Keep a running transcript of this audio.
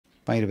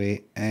By the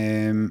way,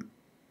 I'm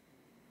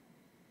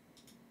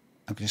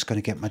just going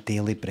to get my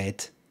daily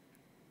bread.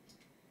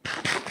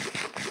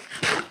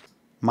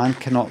 Man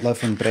cannot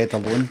live on bread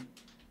alone.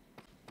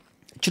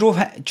 Do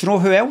you know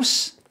who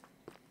else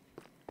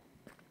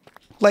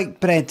like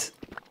bread?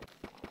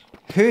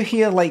 Who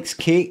here likes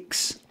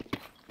cakes?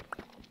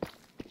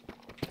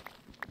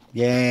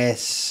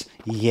 Yes,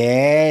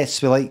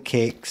 yes, we like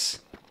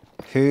cakes.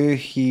 Who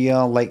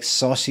here likes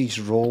sausage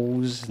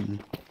rolls?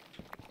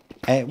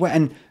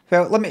 And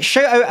well, let me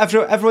shout out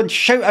everyone.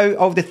 Shout out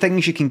all the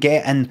things you can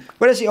get in.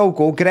 Where does it all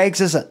go? Greggs,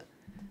 is it?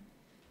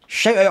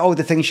 Shout out all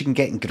the things you can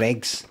get in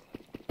Greggs.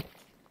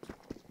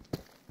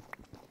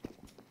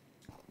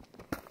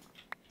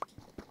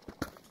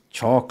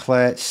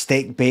 Chocolate,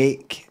 steak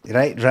bake.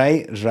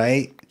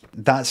 Right.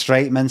 That's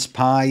right, mince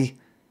pie.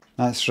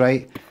 That's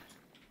right.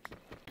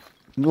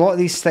 A lot of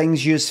these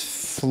things use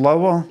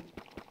flour.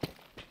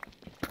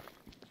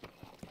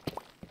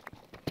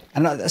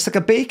 And it's like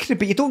a bakery,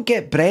 but you don't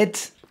get bread.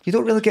 You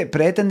don't really get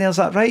bread in there, is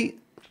that right?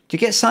 Do you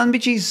get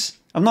sandwiches?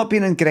 I've not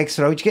been in Greggs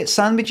for a while. Do you get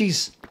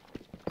sandwiches?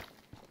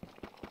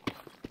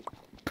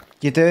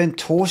 You're doing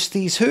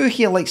toasties. Who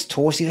here likes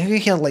toasties? Who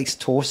here likes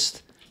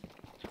toast?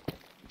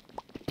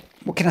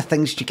 What kind of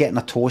things do you get in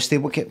a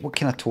toasty? What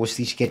kind of toasties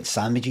do you get in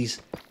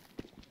sandwiches?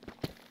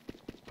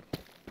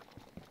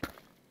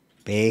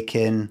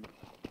 Bacon.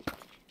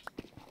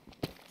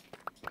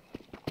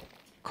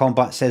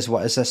 Combat says,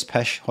 what is this,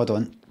 Pish? Hold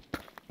on.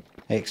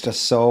 Extra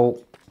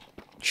salt.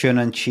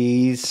 Tuna and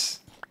cheese.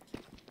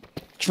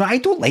 Do you know, I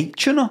don't like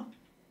tuna.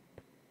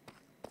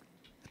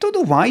 I don't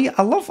know why.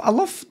 I love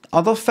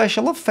other fish.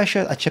 I love fish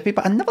out of chippy,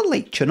 but I never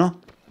like tuna.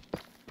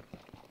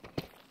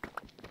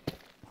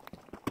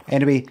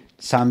 Anyway,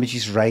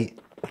 sandwiches, right.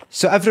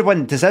 So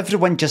does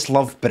everyone just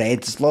love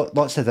bread? There's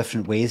lots of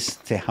different ways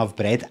to have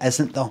bread,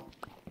 isn't there?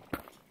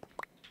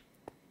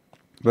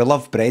 We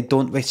love bread,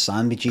 don't we?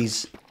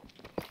 Sandwiches,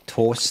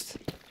 toast.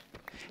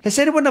 Has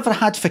anyone ever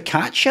had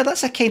focaccia?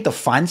 That's a kind of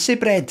fancy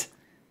bread.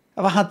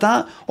 Ever had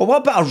that? Or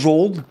what about a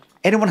roll?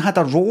 Anyone had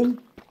a roll?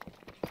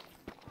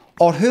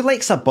 Or who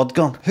likes a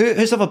burger?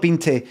 Who's ever been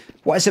to,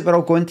 what is it we're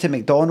all going to,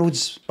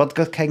 McDonald's,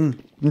 Burger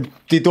King?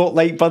 They don't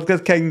like Burger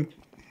King.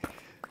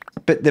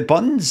 But the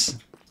buns,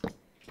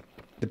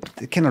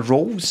 the kind of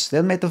rolls,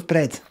 they're made of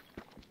bread.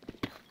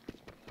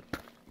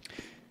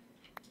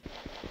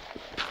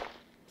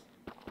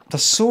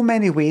 There's so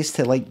many ways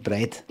to like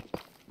bread.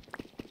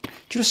 Do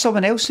you know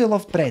someone else who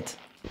loved bread?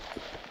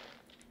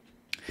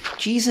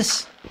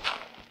 Jesus.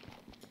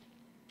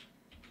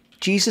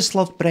 Jesus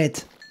loved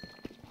bread.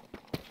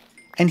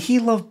 And he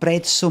loved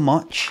bread so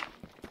much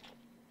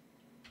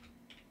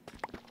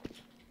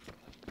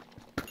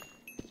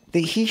that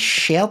he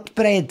shared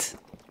bread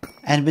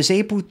and was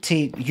able to,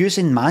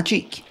 using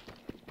magic,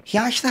 he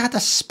actually had a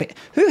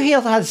who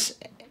here likes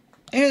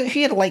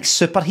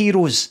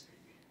superheroes?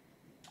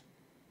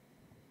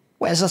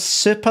 What is a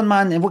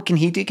Superman, and what can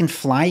he do? He can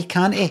fly,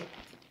 can't he?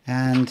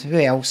 And who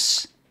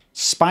else?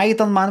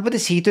 Spider-Man, what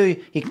does he do?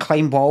 He can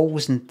climb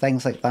walls and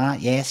things like that,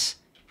 yes.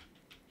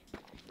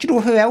 Do you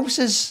know who else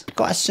has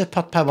got a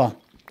superpower?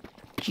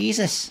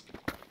 Jesus.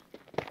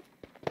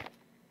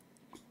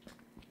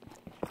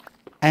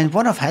 And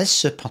one of his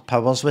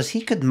superpowers was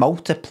he could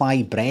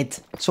multiply bread.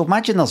 So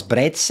imagine there's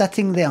bread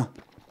sitting there.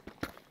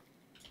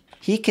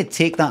 He could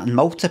take that and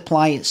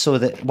multiply it so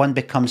that 1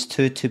 becomes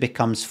 2, 2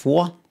 becomes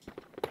 4.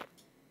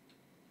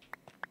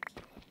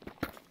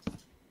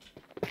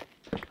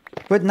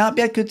 Wouldn't that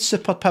be a good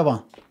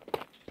superpower?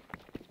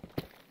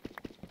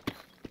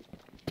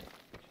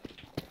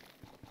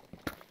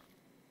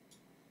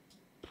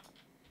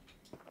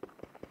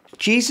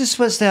 Jesus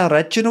was the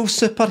original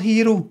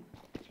superhero.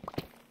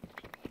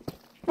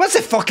 What's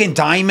a fucking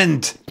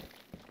diamond?